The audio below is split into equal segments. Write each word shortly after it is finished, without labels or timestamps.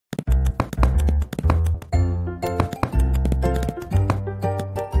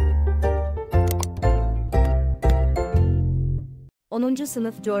10.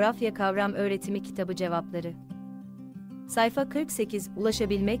 Sınıf Coğrafya Kavram Öğretimi Kitabı Cevapları. Sayfa 48.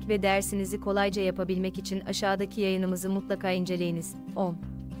 Ulaşabilmek ve dersinizi kolayca yapabilmek için aşağıdaki yayınımızı mutlaka inceleyiniz. 10.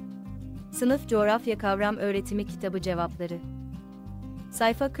 Sınıf Coğrafya Kavram Öğretimi Kitabı Cevapları.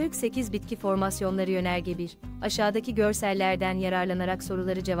 Sayfa 48. Bitki formasyonları yönerge 1. Aşağıdaki görsellerden yararlanarak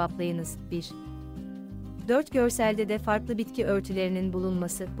soruları cevaplayınız. 1. 4 görselde de farklı bitki örtülerinin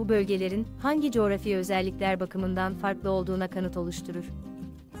bulunması, bu bölgelerin hangi coğrafi özellikler bakımından farklı olduğuna kanıt oluşturur?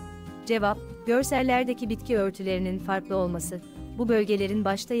 Cevap, görsellerdeki bitki örtülerinin farklı olması, bu bölgelerin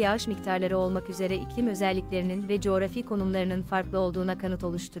başta yağış miktarları olmak üzere iklim özelliklerinin ve coğrafi konumlarının farklı olduğuna kanıt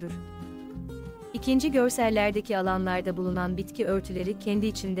oluşturur. İkinci görsellerdeki alanlarda bulunan bitki örtüleri kendi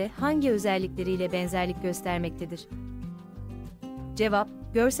içinde hangi özellikleriyle benzerlik göstermektedir? Cevap,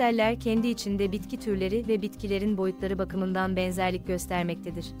 görseller kendi içinde bitki türleri ve bitkilerin boyutları bakımından benzerlik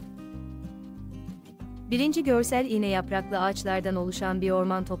göstermektedir. Birinci görsel iğne yapraklı ağaçlardan oluşan bir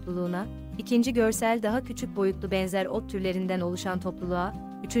orman topluluğuna, ikinci görsel daha küçük boyutlu benzer ot türlerinden oluşan topluluğa,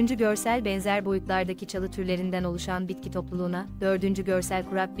 üçüncü görsel benzer boyutlardaki çalı türlerinden oluşan bitki topluluğuna, dördüncü görsel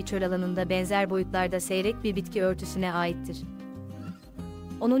kurak bir çöl alanında benzer boyutlarda seyrek bir bitki örtüsüne aittir.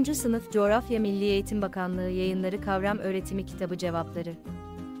 10. Sınıf Coğrafya Milli Eğitim Bakanlığı Yayınları Kavram Öğretimi Kitabı Cevapları.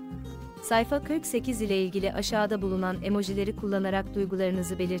 Sayfa 48 ile ilgili aşağıda bulunan emojileri kullanarak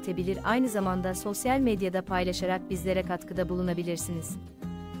duygularınızı belirtebilir, aynı zamanda sosyal medyada paylaşarak bizlere katkıda bulunabilirsiniz.